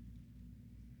you.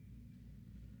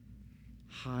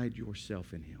 Hide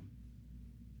yourself in Him.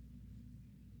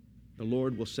 The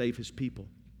Lord will save His people.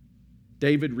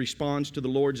 David responds to the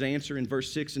Lord's answer in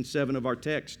verse 6 and 7 of our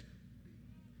text.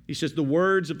 He says, the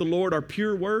words of the Lord are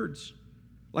pure words,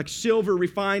 like silver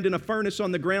refined in a furnace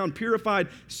on the ground, purified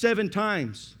 7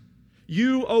 times.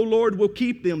 You, O Lord, will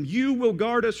keep them. You will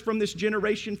guard us from this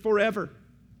generation forever.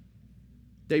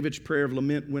 David's prayer of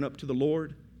lament went up to the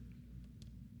Lord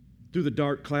through the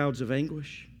dark clouds of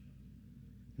anguish.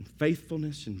 And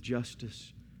faithfulness and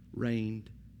justice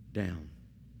rained down.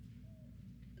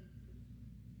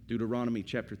 Deuteronomy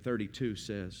chapter 32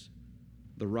 says,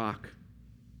 the rock,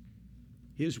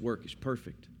 His work is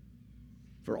perfect,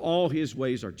 for all His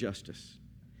ways are justice.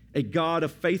 A God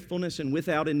of faithfulness and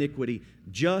without iniquity,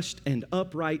 just and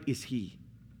upright is He.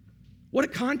 What a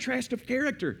contrast of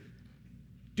character.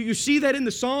 Do you see that in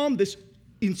the psalm, this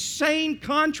insane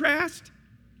contrast?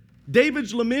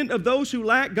 David's lament of those who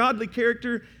lack godly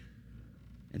character,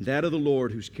 and that of the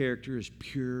Lord whose character is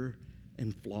pure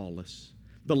and flawless.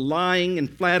 The lying and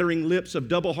flattering lips of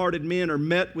double-hearted men are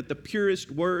met with the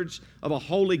purest words of a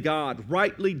holy God,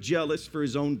 rightly jealous for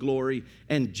His own glory,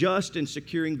 and just in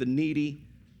securing the needy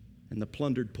and the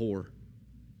plundered poor.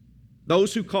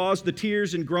 Those who caused the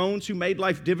tears and groans, who made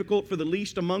life difficult for the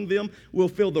least among them, will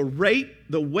feel the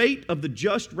weight of the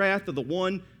just wrath of the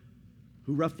one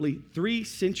who roughly 3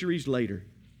 centuries later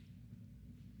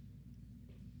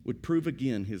would prove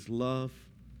again His love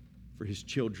for His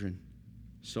children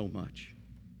so much.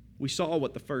 We saw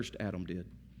what the first Adam did.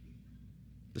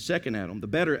 The second Adam, the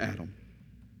better Adam,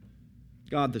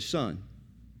 God the Son,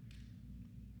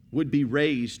 would be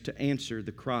raised to answer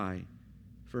the cry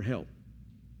for help.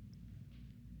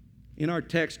 In our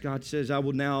text, God says, I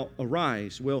will now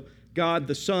arise. Well, God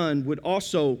the Son would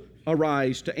also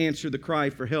arise to answer the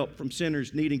cry for help from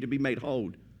sinners needing to be made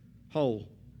whole.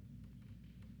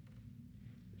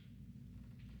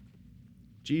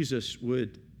 Jesus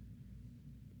would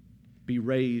be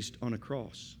raised on a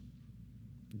cross.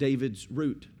 David's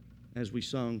root, as we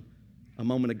sung a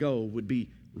moment ago, would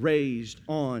be raised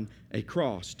on a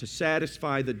cross to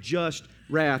satisfy the just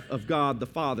wrath of God the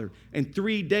Father. And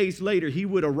 3 days later, He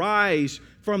would arise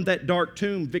from that dark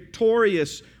tomb,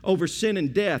 victorious over sin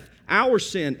and death, our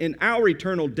sin and our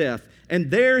eternal death, and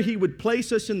there He would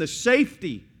place us in the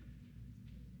safety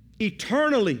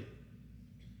eternally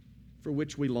for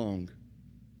which we long.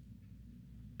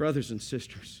 Brothers and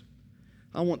sisters,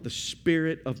 I want the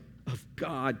Spirit of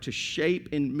God to shape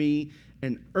in me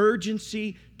an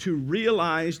urgency to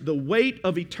realize the weight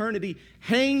of eternity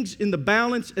hangs in the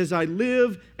balance as I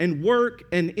live and work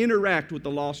and interact with the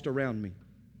lost around me.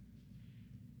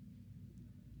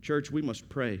 Church, we must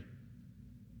pray.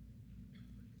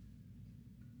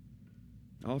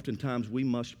 Oftentimes we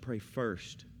must pray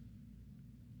first.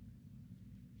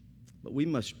 But we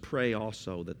must pray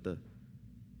also that the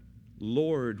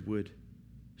Lord would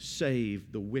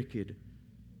save the wicked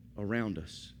around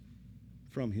us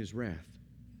from His wrath.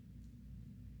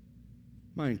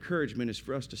 My encouragement is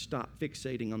for us to stop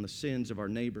fixating on the sins of our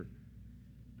neighbor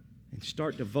and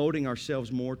start devoting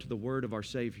ourselves more to the word of our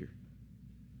Savior.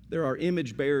 There are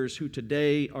image bearers who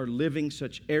today are living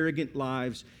such arrogant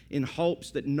lives in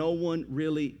hopes that no one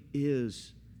really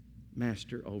is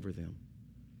master over them.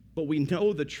 But we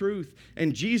know the truth,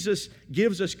 and Jesus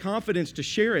gives us confidence to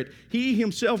share it. He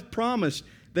Himself promised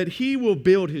that He will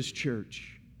build His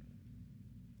church.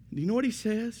 Do you know what He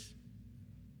says?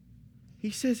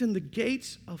 He says, "And the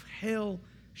gates of hell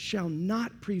shall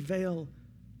not prevail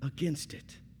against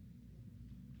it."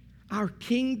 Our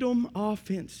kingdom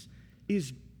offense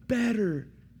is better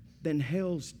than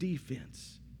hell's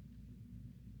defense.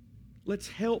 Let's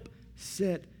help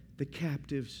set the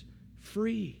captives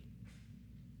free.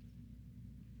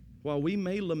 While we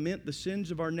may lament the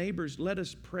sins of our neighbors, let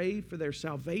us pray for their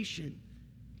salvation.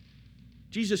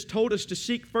 Jesus told us to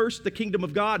seek first the kingdom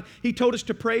of God. He told us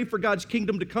to pray for God's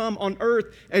kingdom to come on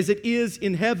earth as it is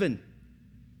in heaven.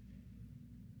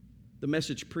 The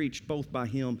message preached both by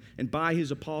Him and by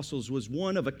His apostles was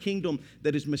one of a kingdom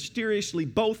that is mysteriously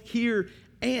both here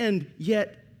and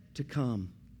yet to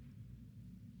come.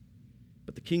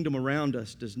 But the kingdom around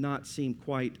us does not seem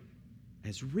quite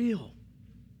as real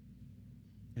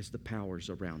as the powers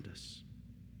around us.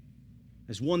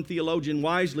 As one theologian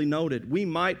wisely noted, we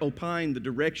might opine the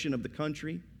direction of the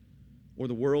country or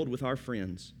the world with our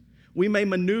friends. We may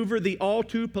maneuver the all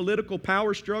too political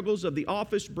power struggles of the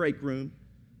office break room,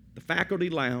 the faculty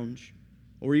lounge,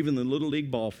 or even the Little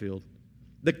League ball field.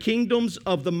 The kingdoms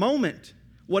of the moment,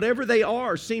 whatever they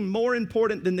are, seem more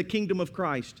important than the kingdom of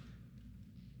Christ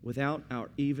without our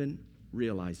even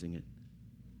realizing it.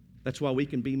 That's why we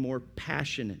can be more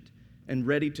passionate and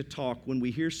ready to talk when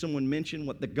we hear someone mention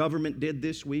what the government did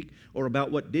this week or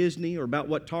about what Disney or about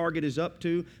what Target is up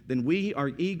to. Then we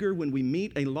are eager when we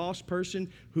meet a lost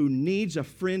person who needs a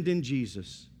friend in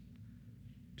Jesus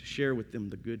to share with them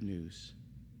the good news.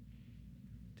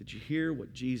 Did you hear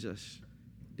what Jesus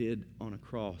did on a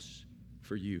cross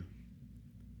for you?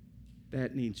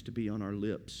 That needs to be on our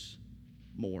lips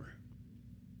more.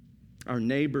 Our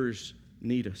neighbors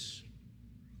need us,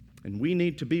 and we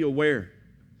need to be aware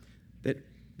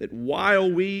that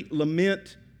while we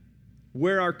lament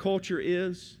where our culture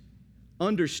is,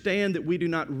 understand that we do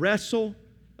not wrestle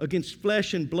against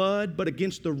flesh and blood, but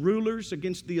against the rulers,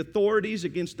 against the authorities,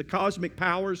 against the cosmic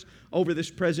powers over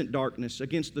this present darkness,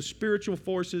 against the spiritual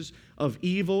forces of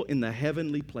evil in the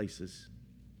heavenly places.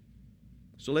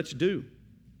 So let's do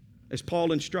as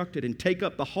Paul instructed, and take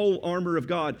up the whole armor of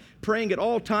God, praying at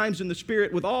all times in the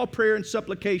Spirit with all prayer and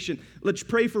supplication. Let's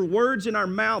pray for words in our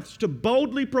mouths to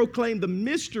boldly proclaim the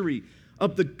mystery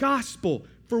of the gospel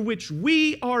for which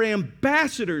we are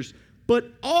ambassadors,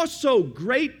 but also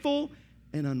grateful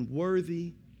and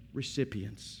unworthy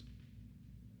recipients.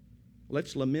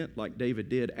 Let's lament like David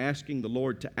did, asking the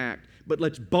Lord to act. But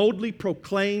let's boldly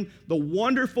proclaim the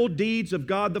wonderful deeds of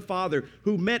God the Father,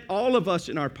 who met all of us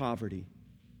in our poverty,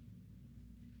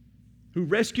 who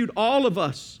rescued all of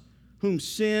us whom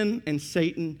sin and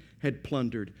Satan had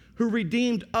plundered, who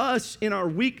redeemed us in our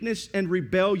weakness and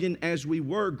rebellion as we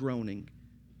were groaning.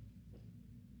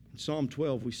 In Psalm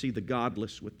 12, we see the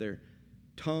godless with their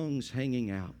tongues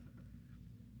hanging out,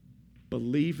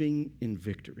 believing in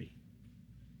victory.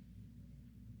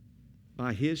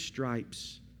 By His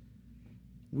stripes,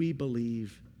 we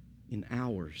believe in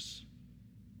ours.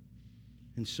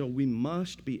 And so we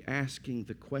must be asking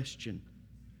the question,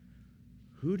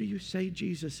 who do you say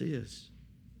Jesus is?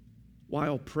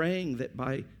 While praying that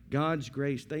by God's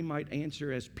grace they might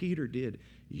answer as Peter did,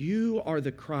 you are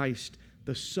the Christ,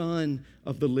 the Son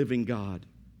of the living God.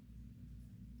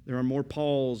 There are more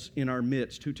Pauls in our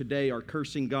midst who today are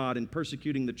cursing God and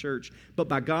persecuting the church, but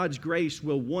by God's grace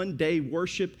will one day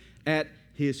worship at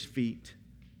His feet.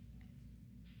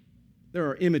 There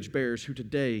are image bearers who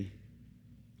today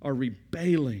are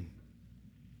rebelling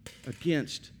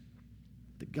against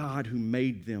the God who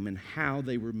made them and how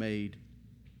they were made.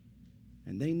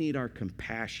 And they need our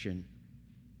compassion,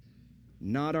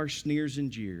 not our sneers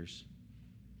and jeers,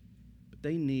 but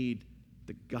they need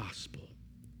the gospel.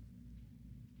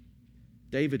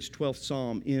 David's 12th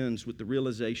Psalm ends with the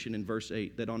realization in verse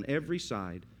 8 that on every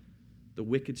side the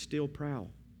wicked still prowl,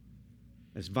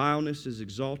 as vileness is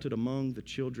exalted among the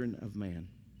children of man.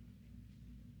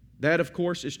 That, of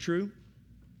course, is true.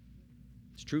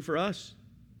 It's true for us.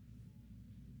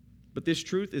 But this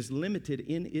truth is limited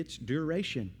in its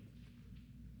duration,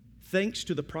 thanks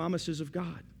to the promises of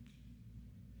God.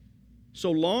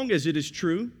 So long as it is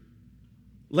true,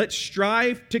 let's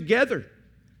strive together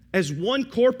as one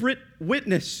corporate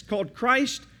witness called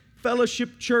Christ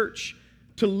Fellowship Church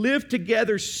to live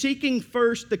together, seeking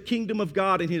first the kingdom of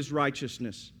God and His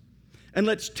righteousness. And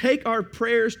let's take our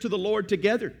prayers to the Lord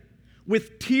together,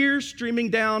 with tears streaming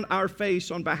down our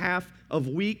face on behalf of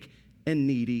weak and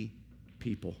needy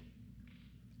people,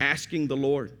 asking the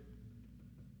Lord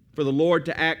for the Lord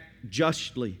to act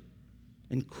justly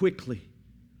and quickly,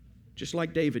 just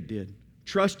like David did,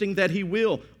 trusting that He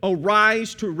will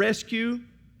arise to rescue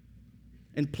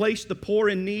and place the poor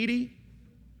and needy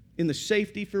in the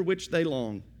safety for which they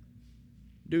long.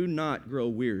 Do not grow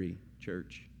weary,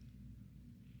 church.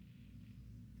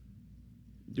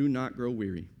 Do not grow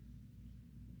weary.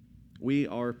 We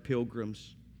are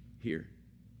pilgrims here.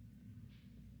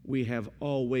 We have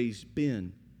always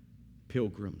been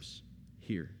pilgrims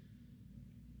here.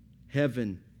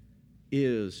 Heaven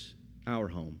is our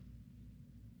home.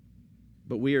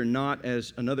 But we are not,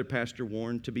 as another pastor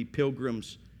warned, to be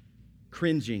pilgrims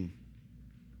cringing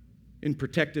in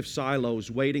protective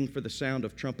silos, waiting for the sound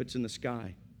of trumpets in the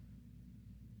sky.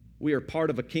 We are part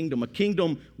of a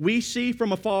kingdom we see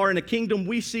from afar, and a kingdom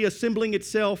we see assembling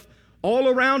itself all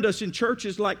around us in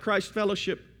churches like Christ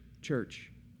Fellowship Church.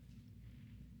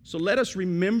 So let us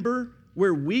remember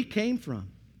where we came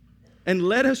from, and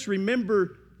let us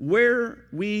remember where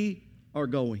we are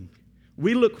going.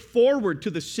 We look forward to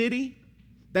the city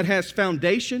that has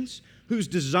foundations, whose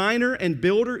designer and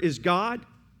builder is God.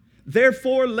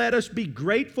 Therefore, let us be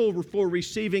grateful for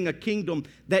receiving a kingdom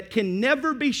that can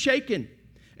never be shaken.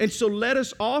 And so let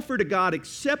us offer to God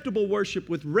acceptable worship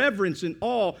with reverence and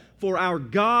awe, for our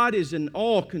God is an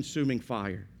all-consuming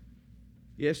fire.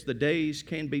 Yes, the days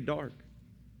can be dark.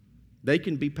 They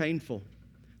can be painful.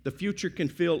 The future can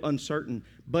feel uncertain,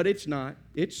 but it's not.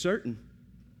 It's certain.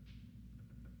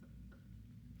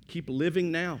 Keep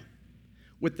living now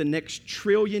with the next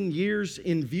trillion years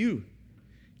in view.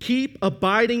 Keep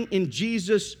abiding in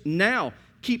Jesus now.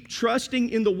 Keep trusting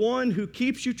in the one who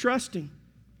keeps you trusting.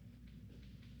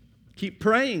 Keep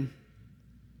praying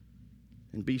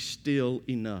and be still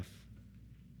enough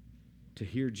to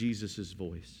hear Jesus'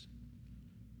 voice.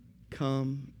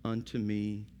 Come unto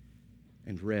me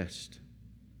and rest.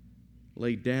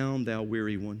 Lay down, thou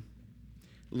weary one.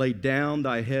 Lay down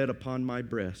thy head upon my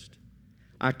breast.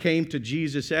 I came to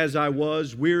Jesus as I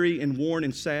was, weary and worn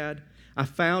and sad. I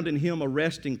found in Him a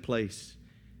resting place,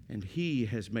 and He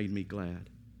has made me glad.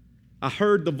 I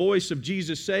heard the voice of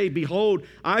Jesus say, behold,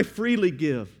 I freely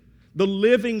give the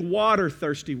living water,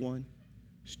 thirsty one.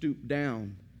 Stoop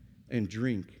down and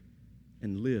drink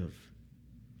and live.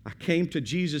 I came to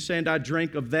Jesus and I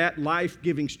drank of that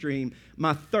life-giving stream.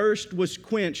 My thirst was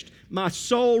quenched, my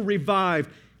soul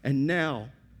revived, and now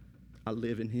I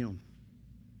live in Him.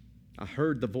 I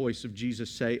heard the voice of Jesus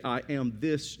say, I am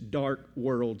this dark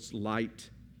world's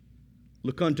light.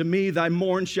 Look unto me, thy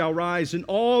morn shall rise, and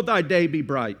all thy day be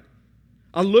bright.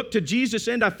 I looked to Jesus,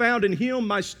 and I found in Him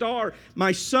my star,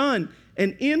 my sun,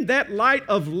 and in that light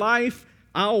of life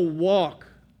I'll walk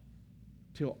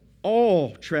till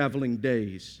all traveling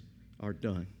days are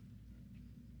done.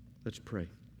 Let's pray.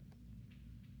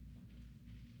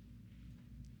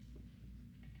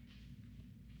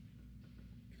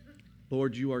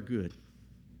 Lord, you are good.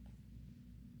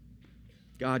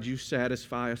 God, you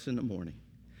satisfy us in the morning.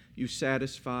 You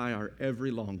satisfy our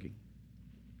every longing.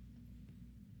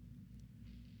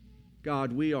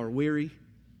 God, we are weary,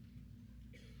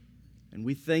 and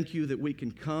we thank you that we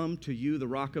can come to you, the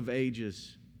Rock of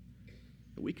Ages,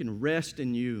 that we can rest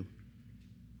in you.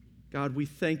 God, we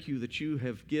thank you that you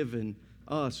have given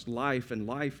us life and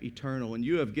life eternal, and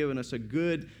you have given us a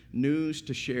good news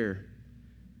to share.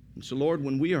 And so, Lord,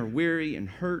 when we are weary and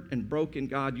hurt and broken,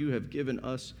 God, you have given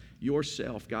us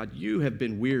yourself. God, you have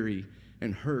been weary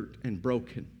and hurt and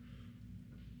broken.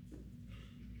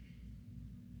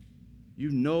 You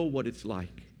know what it's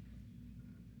like.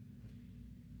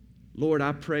 Lord,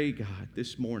 I pray, God,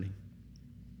 this morning,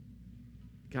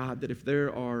 God, that if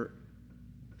there are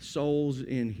souls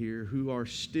in here who are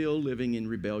still living in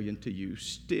rebellion to you,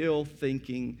 still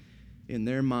thinking in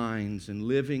their minds and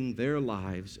living their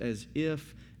lives as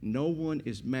if no one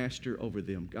is master over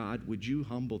them. God, would you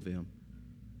humble them?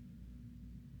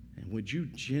 And would you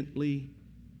gently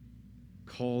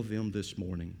call them this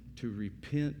morning to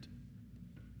repent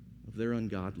of their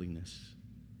ungodliness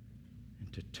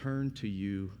and to turn to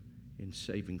you in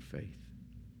saving faith?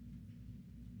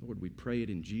 Lord, we pray it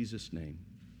in Jesus' name.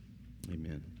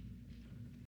 Amen.